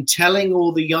and telling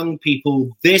all the young people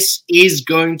this is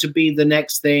going to be the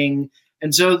next thing.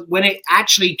 And so when it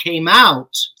actually came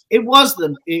out, it was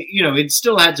it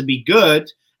still had to be good,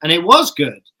 and it was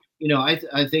good.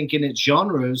 I think in its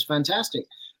genre it was fantastic.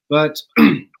 But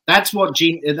that's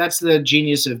the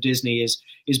genius of Disney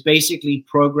is basically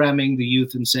programming the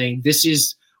youth and saying this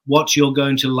is what you're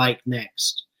going to like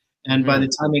next. And by the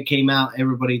time it came out,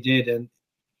 everybody did, and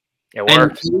it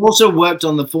worked. And we also worked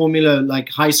on the formula like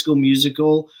High School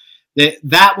Musical.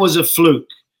 That was a fluke,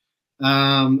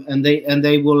 and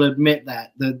they will admit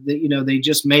that they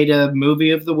just made a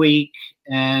movie of the week,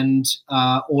 and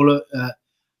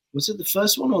was it the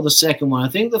first one or the second one? I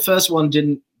think the first one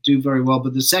didn't do very well,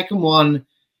 but the second one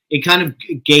it kind of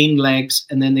gained legs,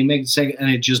 and then they made the second, and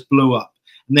it just blew up.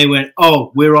 And they went,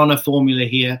 oh, we're on a formula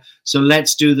here, so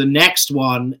let's do the next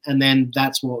one, and then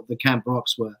that's what the Camp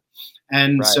Rocks were.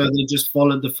 And so they just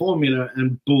followed the formula,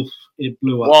 and boof, it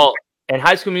blew up. Well, and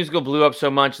High School Musical blew up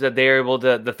so much that they were able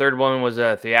to. The third one was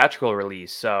a theatrical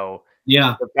release. So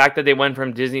the fact that they went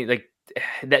from Disney, like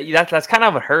that's kind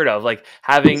of unheard of. Like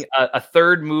having a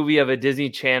third movie of a Disney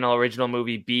Channel original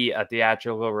movie be a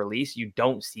theatrical release, you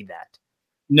don't see that.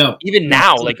 No, even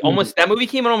now, like almost that movie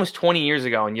came out almost 20 years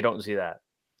ago, and you don't see that.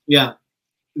 Yeah,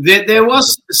 there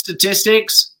was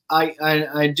statistics.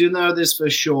 I do know this for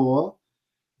sure,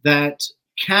 that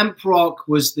Camp Rock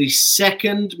was the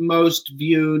second most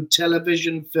viewed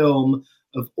television film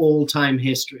of all time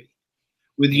history,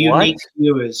 with unique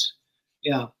viewers.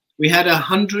 Yeah, we had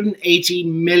 180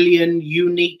 million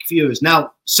unique viewers.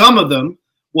 Now, some of them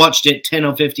watched it 10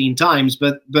 or 15 times,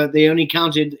 but they only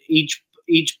counted each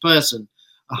person.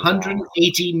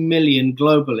 180 million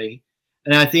globally,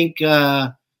 and I think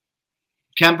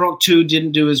Camp Rock 2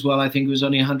 didn't do as well. I think it was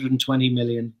only 120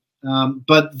 million.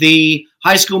 But the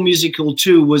High School Musical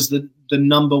 2 was the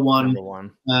number one,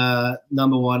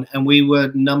 and we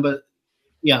were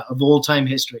of all time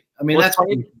history. I mean, that's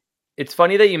funny. It's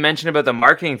funny that you mentioned about the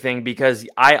marketing thing, because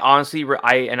I honestly,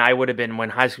 I would have been, when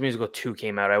High School Musical 2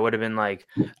 came out, I would have been like,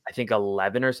 I think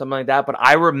 11 or something like that. But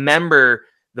I remember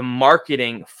the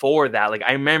marketing for that. Like,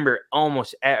 I remember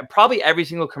almost probably every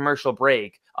single commercial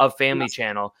break of Family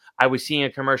Channel, I was seeing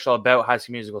a commercial about High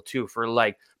School Musical 2 for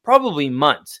like probably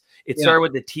months. It started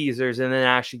with the teasers, and then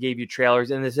actually gave you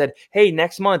trailers, and they said, hey,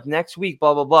 next month, next week,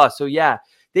 blah, blah, blah. So yeah,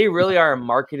 they really are a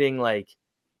marketing like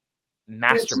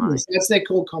mastermind. That's their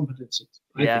core competency.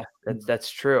 Yeah, that's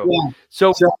true. Yeah.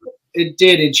 So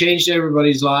it changed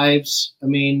everybody's lives. I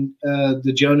mean,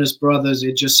 the Jonas Brothers,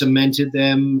 it just cemented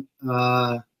them.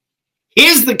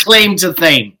 Here's the claim to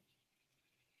fame.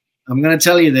 I'm going to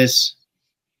tell you this.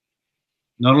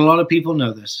 Not a lot of people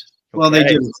know this. Okay. Well, they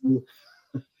do.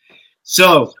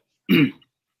 So, President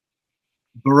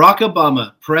Barack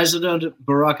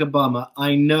Obama,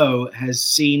 I know, has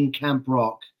seen Camp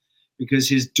Rock because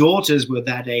his daughters were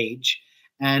that age.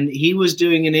 And he was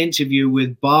doing an interview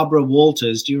with Barbara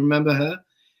Walters. Do you remember her?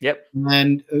 Yep.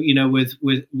 And with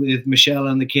Michelle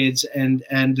and the kids, and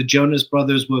the Jonas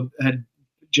Brothers had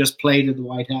just played at the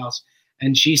White House,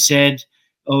 and she said,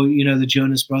 "Oh, the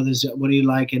Jonas Brothers. What do you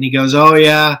like?" And he goes, "Oh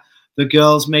yeah, the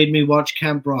girls made me watch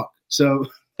Camp Rock." So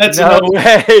that's no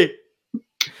way.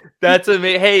 That's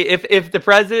amazing. Hey, if the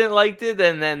president liked it,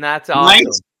 then that's awesome. Right?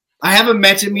 I haven't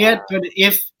met him yet, but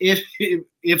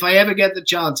if I ever get the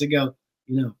chance, I go,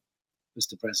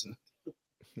 Mr. President.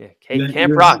 Yeah,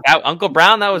 Camp Rock. Uncle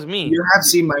Brown, that was me. You have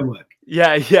seen my work.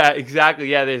 Yeah, exactly.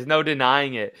 Yeah, there's no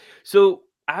denying it. So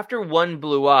after one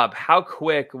blew up, how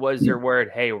quick was their word,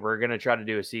 hey, we're going to try to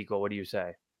do a sequel? What do you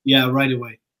say? Yeah, right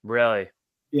away. Really?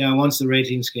 Yeah, once the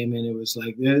ratings came in, it was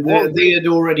like they had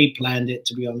already planned it,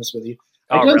 to be honest with you.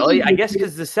 Oh, really? I guess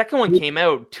because the second one came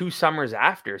out 2 summers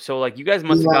after. So, like, you guys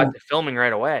must have got to filming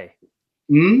right away.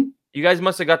 Hmm? You guys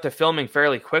must have got to filming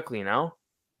fairly quickly, no?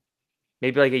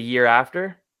 Maybe like a year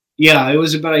after? Yeah, it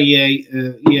was about a year,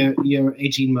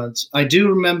 18 months. I do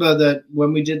remember that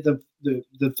when we did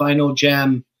the final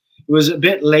jam, it was a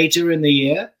bit later in the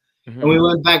year, and we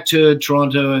went back to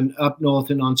Toronto and up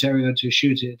north in Ontario to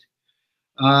shoot it.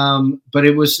 But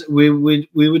it was we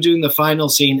were doing the final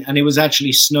scene, and it was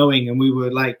actually snowing, and we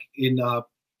were like in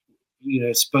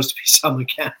it's supposed to be summer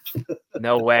camp.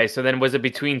 No way. So then was it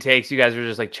between takes you guys were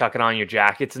just like chucking on your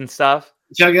jackets and stuff?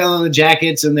 Chugging on the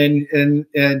jackets and then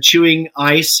chewing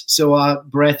ice so our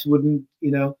breath wouldn't,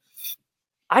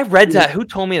 I read that. Who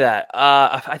told me that?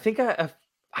 I think I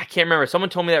can't remember. Someone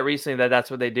told me that recently that that's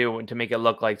what they do to make it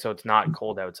look like so it's not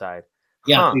cold outside.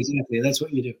 Yeah, exactly. That's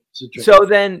what you do. So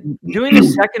then doing the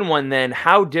second one, then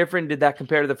how different did that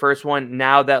compare to the first one?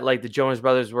 Now that like the Jonas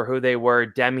Brothers were who they were,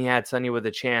 Demi had Sunny with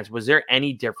a Chance. Was there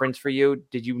any difference for you?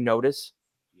 Did you notice?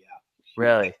 Yeah.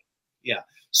 Really? Yeah.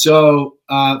 So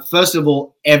first of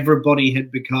all, everybody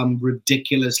had become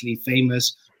ridiculously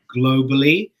famous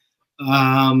globally.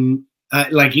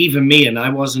 Like even me, and I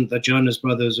wasn't the Jonas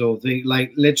Brothers or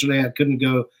literally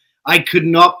I could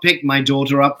not pick my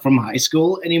daughter up from high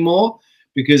school anymore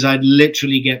because I'd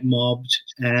literally get mobbed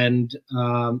and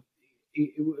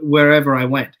wherever I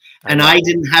went. And I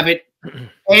didn't have it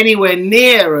anywhere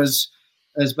near as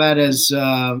bad as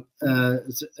the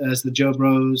Joe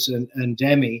Bros and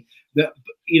Demi.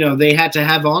 They had to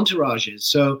have entourages.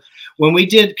 So when we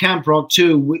did Camp Rock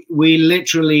 2, we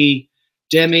literally,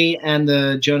 Demi and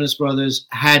the Jonas Brothers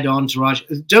had entourage.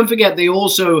 Don't forget,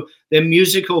 their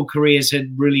musical careers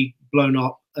had really blown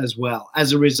up as well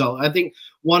as a result. I think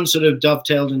one sort of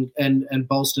dovetailed and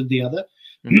bolstered the other.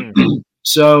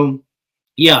 So,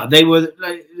 yeah,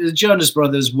 the Jonas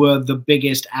Brothers were the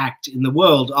biggest act in the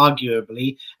world,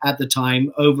 arguably, at the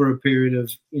time, over a period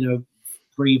of,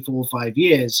 3, 4, 5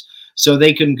 years. So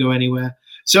they couldn't go anywhere.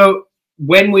 So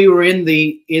when we were in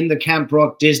the Camp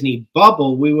Rock Disney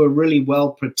bubble, we were really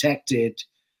well protected.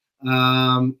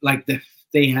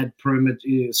 They had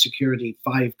perimeter security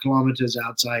 5 kilometers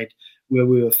outside where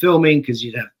we were filming because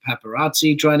you'd have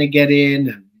paparazzi trying to get in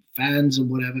and fans and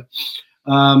whatever.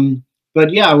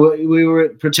 But yeah, we were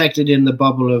protected in the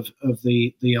bubble of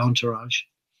the entourage.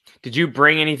 Did you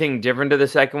bring anything different to the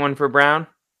second one for Brown?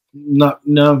 No,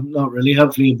 not really.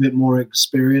 Hopefully a bit more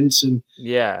experience and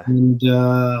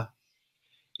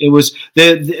it was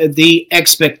the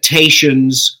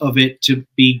expectations of it to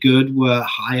be good were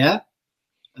higher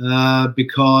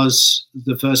because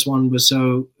the first one was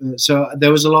so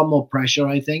there was a lot more pressure,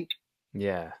 I think.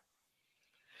 Yeah.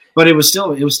 But it was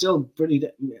still pretty.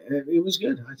 It was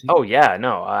good, I think. Oh yeah,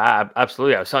 no,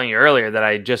 absolutely. I was telling you earlier that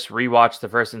I just rewatched the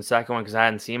first and second one because I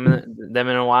hadn't seen them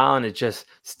in a while, and it's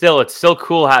still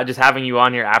cool just having you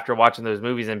on here after watching those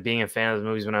movies and being a fan of those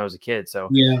movies when I was a kid. So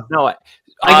yeah, no,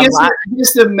 I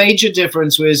guess the major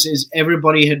difference is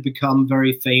everybody had become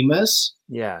very famous.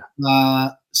 Yeah.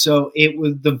 So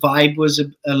the vibe was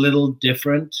a little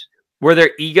different. Were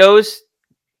there egos?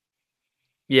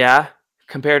 Yeah,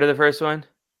 compared to the first one.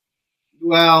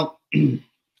 Well,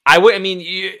 I mean,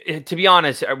 to be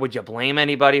honest, would you blame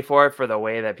anybody for it for the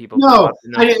way that people? No,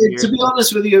 to be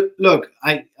honest with you, look,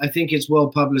 I think it's well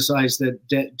publicized that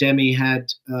Demi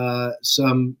had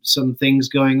some things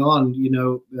going on,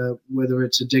 whether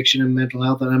it's addiction and mental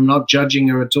health, and I'm not judging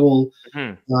her at all.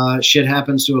 Shit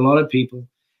happens to a lot of people,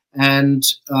 and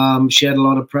she had a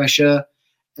lot of pressure,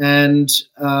 and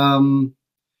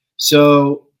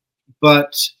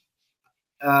but.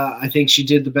 I think she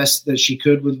did the best that she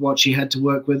could with what she had to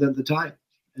work with at the time.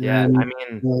 Yeah, and, I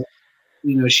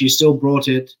mean, she still brought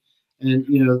it, and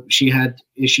she had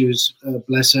issues.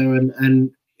 Bless her,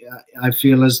 and I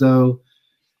feel as though,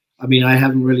 I mean, I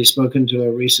haven't really spoken to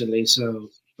her recently,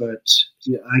 but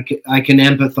I can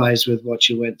empathize with what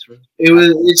she went through.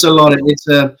 It's a lot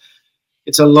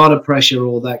of pressure,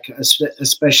 all that,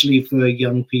 especially for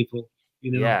young people.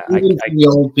 Yeah, even for the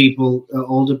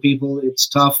older people, it's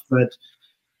tough, but.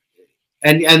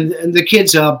 And the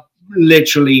kids are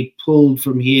literally pulled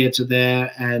from here to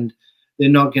there, and they're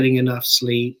not getting enough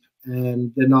sleep,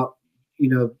 and they're not,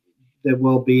 their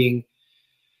well-being.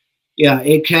 Yeah,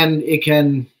 it can.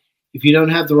 If you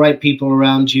don't have the right people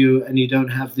around you and you don't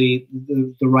have the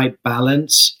right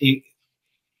balance,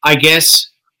 I guess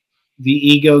the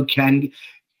ego can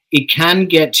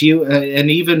get to you,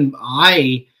 and even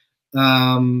I.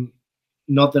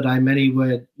 Not that I'm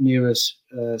anywhere near as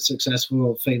successful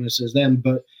or famous as them,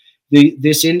 but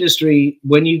this industry,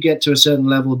 when you get to a certain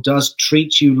level, does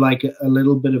treat you like a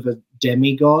little bit of a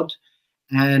demigod,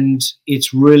 and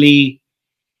it's really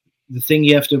the thing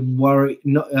you have to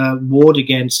ward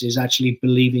against is actually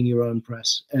believing your own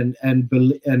press and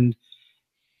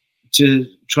to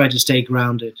try to stay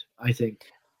grounded. I think.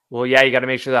 Well, yeah, you got to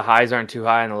make sure the highs aren't too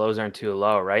high and the lows aren't too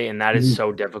low, right? And that is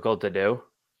so difficult to do.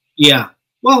 Yeah.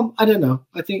 Well, I don't know.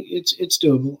 I think it's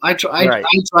doable. I Right.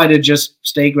 try to just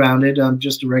stay grounded. I'm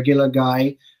just a regular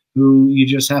guy who you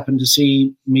just happen to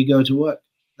see me go to work.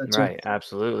 That's Right. all.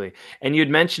 Absolutely. And you'd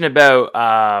mentioned about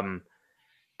them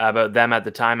at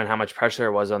the time and how much pressure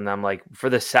there was on them. Like for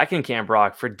the second Camp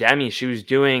Rock, for Demi, she was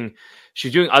doing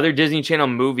other Disney Channel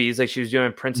movies. Like she was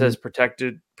doing Princess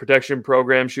Protection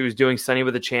Program. She was doing Sunny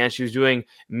with a Chance. She was doing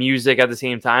music at the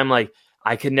same time. Like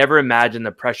I could never imagine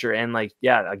the pressure. And like,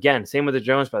 yeah, again, same with the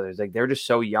Jonas Brothers. Like they're just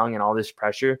so young and all this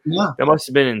pressure. Yeah. That must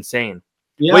have been insane.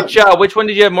 Yeah. Which one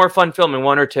did you have more fun filming,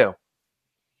 one or two?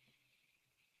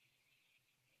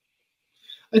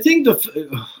 I think It's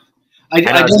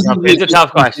a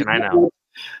tough question. I know.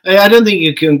 I don't think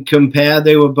you can compare.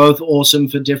 They were both awesome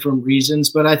for different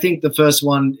reasons, but I think the first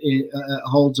one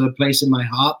holds a place in my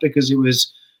heart because it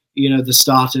was, the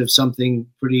start of something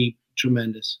pretty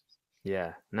tremendous.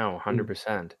 Yeah, no,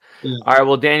 100%. Yeah. All right,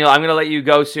 well, Daniel, I'm going to let you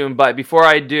go soon, but before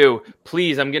I do,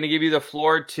 please, I'm going to give you the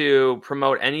floor to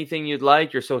promote anything you'd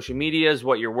like, your social medias,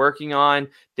 what you're working on,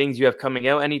 things you have coming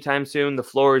out anytime soon. The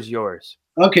floor is yours.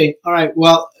 Okay, all right.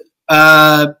 Well,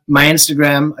 my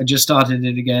Instagram, I just started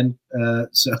it again,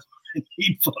 so I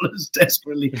need followers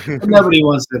desperately. Nobody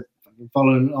wants to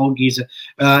follow an old geezer.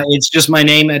 It's just my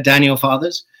name at Daniel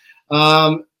Fathers.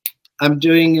 I'm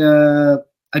doing.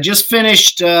 I just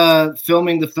finished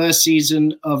filming the first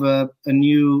season of a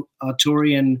new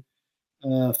Arturian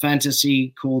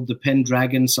fantasy called the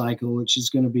Pendragon Cycle, which is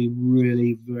going to be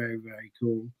really very, very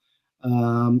cool.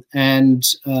 And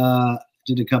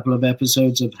did a couple of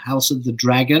episodes of House of the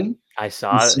Dragon. I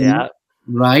saw it, yeah.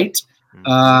 Right.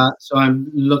 So I'm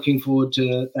looking forward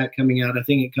to that coming out. I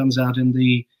think it comes out in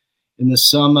the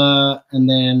summer. And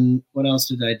then what else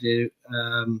did I do?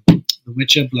 The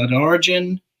Witcher Blood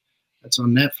Origin. That's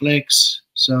on Netflix.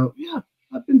 So yeah,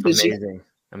 I've been busy.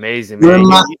 Amazing, man.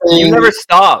 You never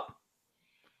stop.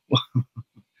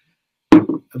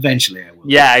 Eventually I will.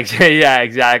 Yeah,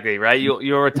 exactly. Right.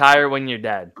 You'll retire when you're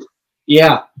dead.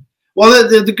 Yeah. Well,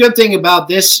 the good thing about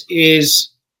this is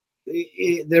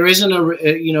there isn't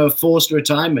a forced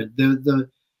retirement. The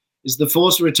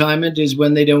forced retirement is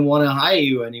when they don't want to hire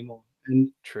you anymore.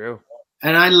 And true.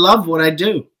 And I love what I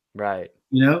do. Right.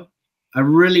 I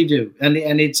really do. And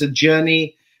it's a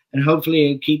journey, and hopefully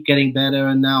it'll keep getting better.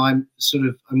 And now I'm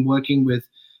working with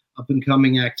up and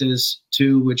coming actors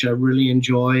too, which I really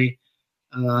enjoy.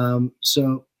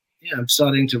 So yeah, I'm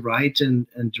starting to write and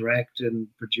direct and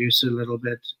produce a little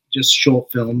bit, just short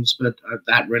films, but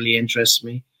that really interests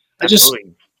me. I just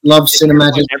love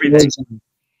cinematic everything.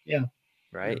 Yeah.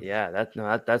 Right. Yeah.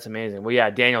 That's amazing. Well, yeah,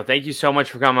 Daniel, thank you so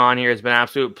much for coming on here. It's been an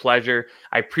absolute pleasure.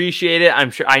 I appreciate it.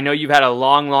 I know you've had a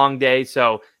long, long day,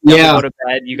 so go to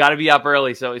bed. You got to be up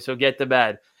early, so get to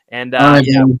bed. And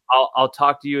I'll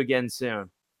talk to you again soon.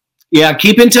 Yeah,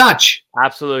 keep in touch.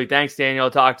 Absolutely. Thanks, Daniel.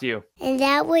 I'll talk to you. And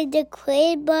that was the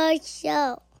Quinn Marr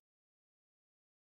Show.